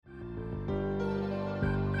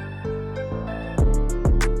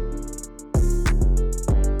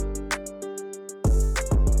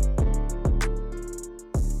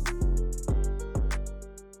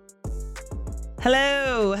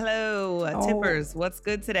Hello, Oh, tippers. What's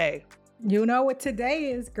good today? you know what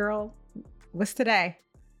today is, girl. What's today?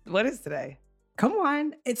 What is today? Come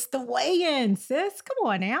on. It's the weigh-in, sis. Come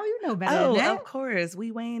on now. You know better than Oh, that. of course. We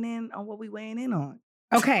weighing in on what we weighing in on.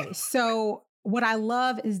 Okay, so what I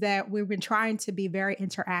love is that we've been trying to be very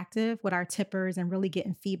interactive with our tippers and really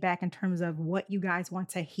getting feedback in terms of what you guys want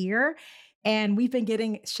to hear. And we've been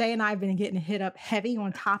getting, Shay and I have been getting hit up heavy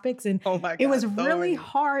on topics, and Oh my it was God, so really many.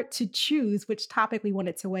 hard to choose which topic we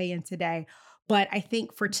wanted to weigh in today. But I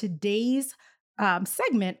think for today's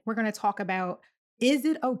segment, we're going to talk about, is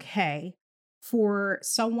it okay for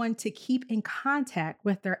someone to keep in contact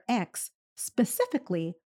with their ex,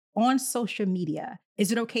 specifically on social media?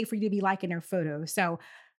 Is it okay for you to be liking their photos? So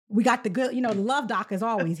we got the good, the love doc is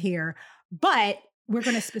always here, but we're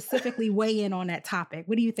going to specifically weigh in on that topic.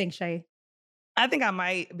 What do you think, Shay? I think I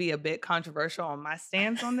might be a bit controversial on my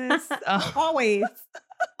stance on this. Always.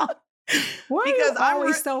 Why are you Because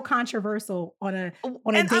always so controversial on a and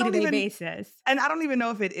I don't day-to-day even basis? and I don't even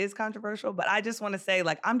know if it is controversial, but I just want to say,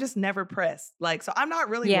 like, I'm just never pressed. Like, so I'm not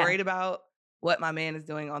really Yeah, worried about what my man is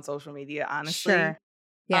doing on social media, honestly. sure.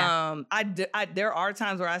 Yeah. There are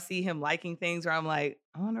times where I see him liking things where I'm like,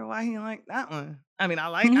 I wonder why he liked that one. I mean,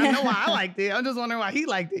 I know why I liked it. I'm just wondering why he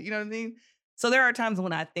liked it. You know what I mean? So there are times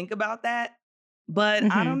when I think about that, but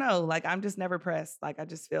I don't hmm know. Like, I'm just never pressed. Like, I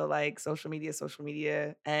just feel like social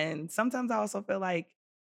media. And sometimes I also feel like,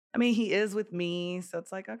 I mean, he is with me. So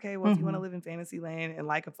it's like, okay, well, if you want to hmm live in fantasy land and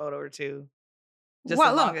like a photo or two, just as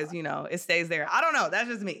Well, long look, as, it stays there. I don't know. That's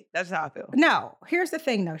just me. That's just how I feel. no, here's the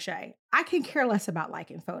thing though, Shay. I can care less about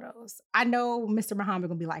liking photos. I know Mr. Muhammad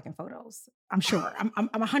gonna be liking photos. I'm sure. I'm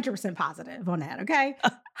 100% positive on that. Okay.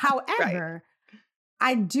 Right. However,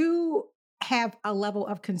 I do have a level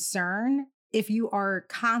of concern if you are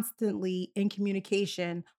constantly in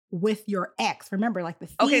communication with your ex. Remember, like the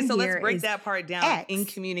Okay, theme so let's here break is that part down in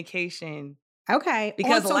ex. communication. Okay. On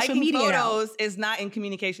Because social liking media though. photos is not in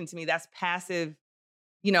communication to me. That's passive,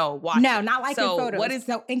 No, watching. not liking So what photos. is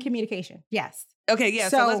So in communication. Yes. okay, yeah.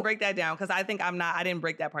 So let's So break that down because I didn't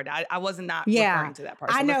break that part down. I was not yeah, referring to that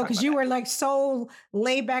part. I So let's know talk because about you that. were like so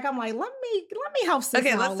laid back. I'm like, let me help sis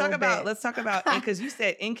Okay, out a little bit. let's talk about it because you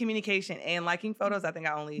said in communication and liking photos. I think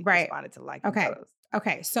I only Right. responded to liking Okay. photos.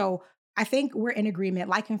 Okay. So I think we're in agreement.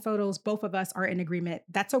 Liking photos, both of us are in agreement.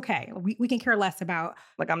 That's okay. We can care less about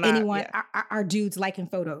Like I'm not, anyone, yeah, our dudes liking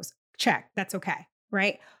photos. Check. That's okay.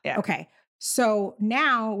 Right. yeah. Okay. So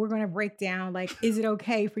now we're going to break down like, is it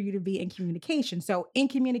okay for you to be in communication? So in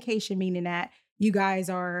communication, meaning that you guys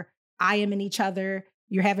are I am in each other,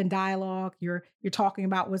 you're having dialogue, you're talking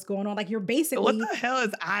about what's going on. Like you're What basically, the hell is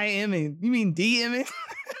IMing? You mean DMing?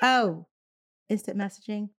 oh, instant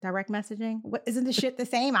messaging, direct messaging. What isn't the shit the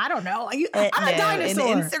same? I don't know. I'm a No, in the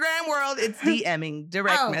dinosaur. Instagram world, it's DMing,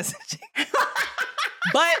 direct Oh. messaging.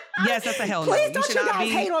 But yes, that's a hell no. Please You don't should you not guys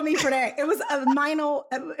hate be. on me for that.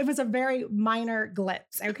 It was a very minor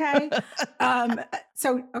glimpse, okay?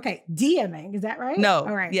 So okay, DMing, is that right? All No,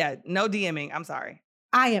 right. yeah, no DMing. I'm sorry.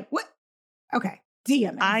 I am what? Okay,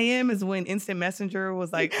 DMing. IM is when instant messenger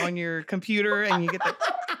was like on your computer and you get the,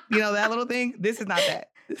 that little thing. This is not that.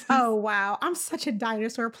 This is Oh wow, I'm such a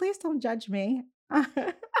dinosaur. Please don't judge me.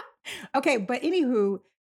 Okay, but anywho,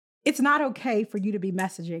 it's not okay for you to be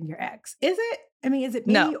messaging your ex, is it? I mean, is it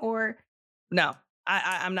me no, or no.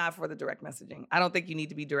 I'm not for the direct messaging. I don't think you need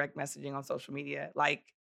to be direct messaging on social media. Like,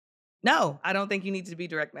 no, I don't think you need to be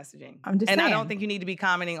direct messaging. I'm just And I don't saying. think you need to be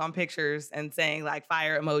commenting on pictures and saying like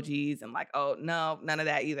fire emojis and like, oh, no, none of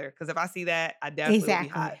that either. Because if I see that, I definitely will be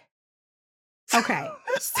hot. Exactly.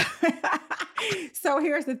 Okay. So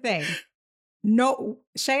here's the thing. No,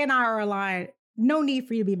 Shay and I are aligned. No need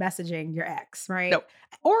for you to be messaging your ex, right? No.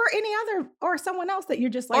 Or any other, or someone else that you're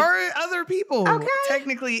just like, Or other people, okay,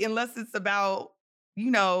 technically, unless it's about,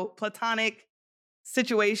 platonic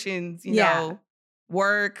situations, yeah,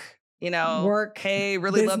 work, work, hey,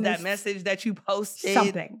 really love that business, message that you posted,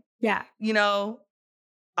 something. Yeah. you know,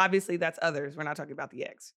 obviously that's others. We're not talking about the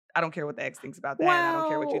ex. I don't care what the ex thinks about that. And I don't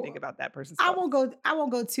care what you think Well, about that person's I post. won't go. I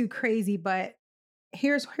won't go too crazy, but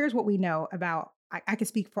here's what we know about. I can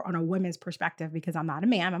speak for on a woman's perspective because I'm not a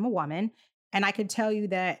man. I'm a woman, and I can tell you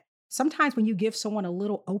that sometimes when you give someone a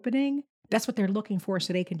little opening, that's what they're looking for,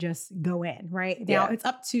 so they can just go in. Right now, Yeah, it's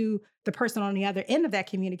up to the person on the other end of that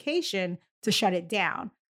communication to shut it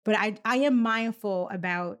down. But I am mindful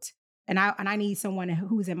about, and I need someone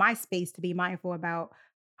who's in my space to be mindful about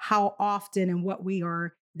how often and what we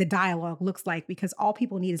are the dialogue looks like because all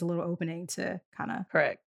people need is a little opening to kind of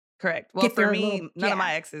correct. Correct. Well, get for their me, little none of yeah.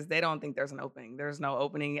 my exes, they don't think there's an opening. There's no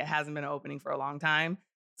opening. It hasn't been an opening for a long time.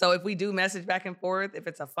 So if we do message back and forth, if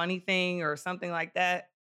it's a funny thing or something like that,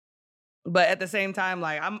 But at the same time,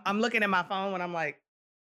 like I'm looking at my phone when I'm like,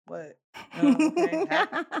 what? Oh, okay.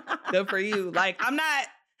 Good for you. Like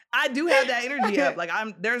I do have that energy up. Like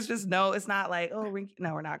there's just no, it's not like, oh, Rinky.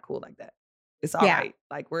 No, we're not cool like that. It's all Yeah. right.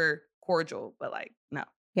 Like we're cordial, but like, no.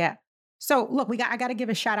 Yeah. So look, I got to give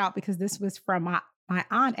a shout out because this was from my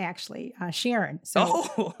aunt actually, Sharon. So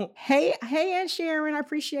Oh, hey, Aunt Sharon, I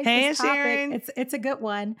appreciate hey, this Aunt topic. Sharon. It's a good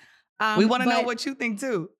one. We want to know But what you think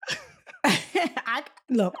too. I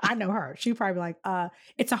know her. She probably like,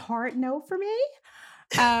 it's a hard no for me.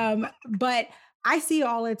 But I see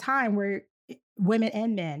all the time where women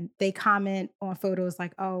and men, they comment on photos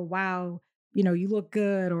like, oh, wow, you look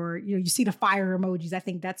good, or, you see the fire emojis. I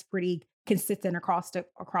think that's pretty consistent across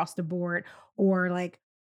the board, or like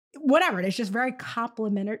whatever. It's just very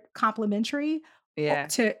complimentary Yeah.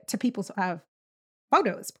 to people's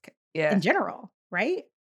photos Yeah. in general, right?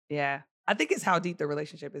 Yeah. I think it's how deep the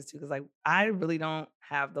relationship is too. Cause like I really don't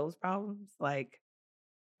have those problems. Like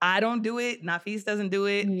I don't do it. Nafis doesn't do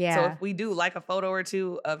it. So Yeah. if we do like a photo or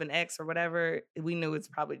two of an ex or whatever, we knew it's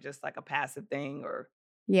probably just like a passive thing or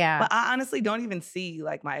Yeah. but I honestly don't even see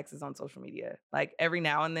like my exes on social media. Like every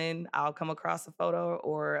now and then I'll come across a photo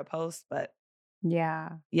or a post, but Yeah.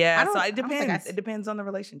 yeah, so it I don't think I depends. It depends on the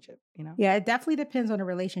relationship, you know? Yeah, it definitely depends on the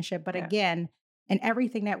relationship. But Yeah. again, in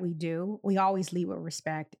everything that we do, we always lead with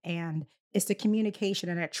respect. And it's the communication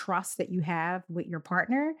and that trust that you have with your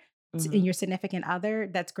partner and Mhm. your significant other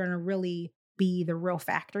that's going to really be the real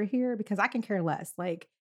factor here, because I can care less. Like,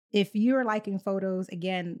 if you're liking photos,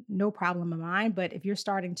 again, no problem of mine. But if you're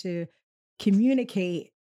starting to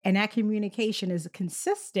communicate and that communication is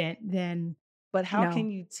consistent, then, But you how know, can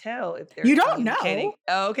you tell if they're you don't communicating? know.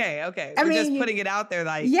 Oh, okay, okay. I We're just mean, putting it out there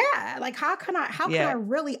like, yeah, like how can I yeah.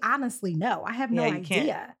 really honestly know? I have Yeah, no you can't.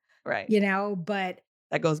 idea, Right. but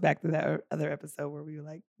That goes back to that other episode where we were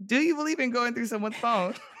like, "Do you believe in going through someone's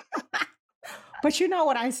phone?" but you know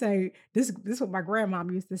what I say? This is what my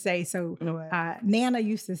grandmom used to say. So What? Nana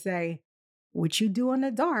used to say, "What you do in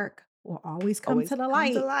the dark will always come Always to the come to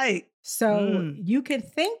light." light. So Mm. you can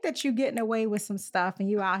think that you're getting away with some stuff and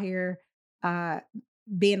you out here uh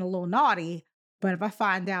being a little naughty, but if I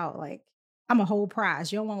find out, like, I'm a whole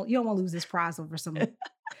prize. You don't want to lose this prize over some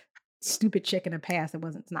stupid chick in the past that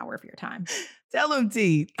wasn't it's not worth your time. Tell him,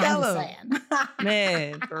 T. I'm Tell just him. saying.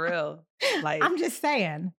 Man, for real. Like, I'm just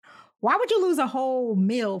saying. Why would you lose a whole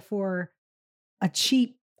meal for a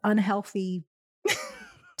cheap, unhealthy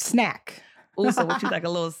snack? ooh, so what you like a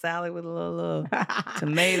little salad with a little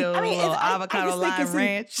tomato, I a mean, little I avocado just think lime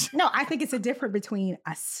ranch? no, I think it's a difference between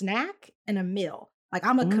a snack and a meal. Like,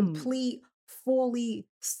 I'm a Mm. complete, fully,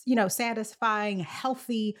 satisfying,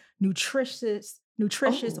 healthy, nutritious,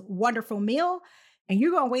 Oh. wonderful meal. And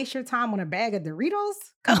you're gonna waste your time on a bag of Doritos?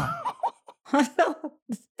 Come on.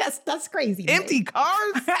 That's crazy to Empty me.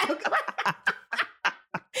 carbs?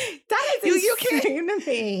 That is You can't. insane to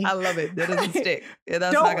me. I love it. That doesn't stick. Yeah,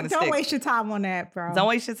 that's not gonna Don't stick. waste your time on that, bro. Don't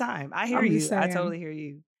waste your time. I hear I'm you. just I saying. totally hear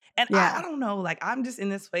you. And I Yeah. don't know, like I'm just in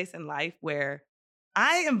this place in life where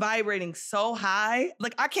I am vibrating so high,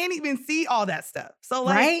 like I can't even see all that stuff. So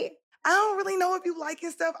like Right? I don't really know if you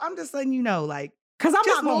liking stuff. I'm just letting you know, like Because I'm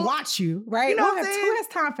just not gonna move. watch you, right? You know what I'm Who saying? has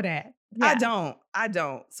time for that? I Yeah.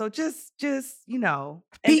 don't. So just you know,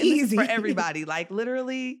 Be and this is for easy. everybody. Like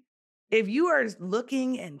literally, if you are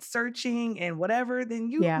looking and searching and whatever, then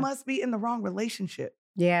you Yeah. must be in the wrong relationship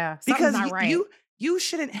Yeah. Something's because not right. you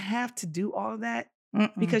shouldn't have to do all of that.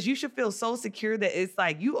 Mm-mm. Because you should feel so secure that it's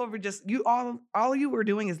like you all you were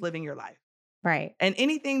doing is living your life. Right. And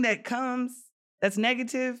anything that comes that's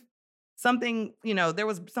negative, something, there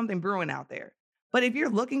was something brewing out there. But if you're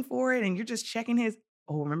looking for it and you're just checking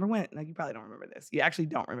remember when? No, you probably don't remember this. You actually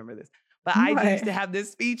don't remember this. But IG used to What? have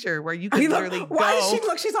this feature where you could literally Why does go. she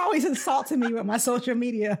look? She's always insulting me with my social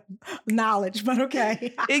media knowledge, but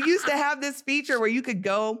okay. It used to have this feature where you could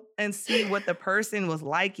go and see what the person was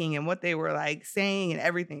liking and what they were like saying and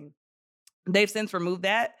everything. They've since removed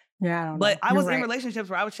that. Yeah, I don't know. But I You're was in right. relationships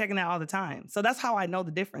where I was checking that all the time. So that's how I know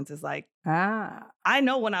the difference. Is like, Ah, I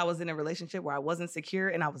know when I was in a relationship where I wasn't secure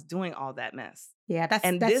and I was doing all that mess. yeah.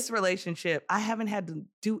 And That's this relationship, I haven't had to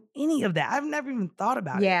do any of that. I've never even thought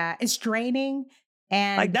about it. yeah. It's draining, Like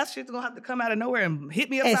and that shit's gonna have to come out of nowhere and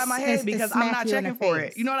hit me upside my head because I'm smack not you in the checking for it.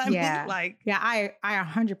 face. You know what I Yeah. mean? Like, Yeah, I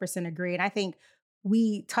 100% agree, and I think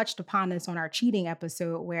we touched upon this on our cheating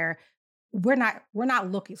episode where we're not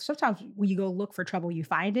looking. Sometimes when you go look for trouble, you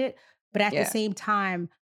find it, but at the yeah, same time,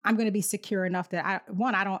 I'm going to be secure enough that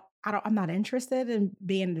I'm not interested in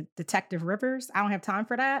being the Detective Rivers. I don't have time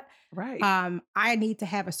for that. right. I need to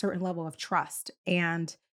have a certain level of trust,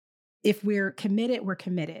 and if we're committed, we're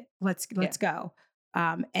committed. Let's Yeah. go.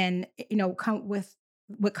 And come with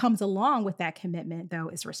what comes along with that commitment, though,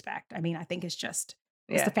 is respect. I mean, I think it's the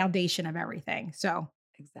Yeah, foundation of everything. So,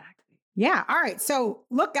 exactly. yeah. All right. So,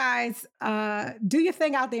 look, guys, do your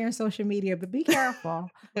thing out there in social media, but be careful.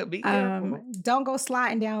 Be careful. Don't go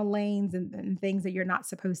sliding down lanes and things that you're not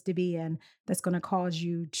supposed to be in. That's going to cause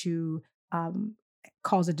you to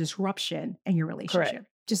cause a disruption in your Correct. relationship.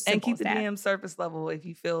 Just And simple keep as the that. DM surface level if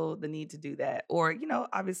you feel the need to do that. Or,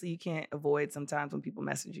 obviously you can't avoid sometimes when people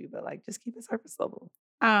message you, but like just keep it surface level.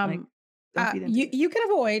 Like Um, don't feed into it. you can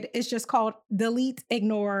avoid. It's just called delete,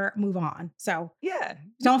 ignore, move on. So Yeah.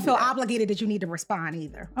 You don't can do feel that. obligated that you need to respond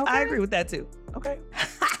either. Okay. I agree with that too. Okay.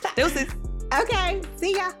 Deuces. Okay.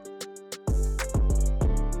 See ya.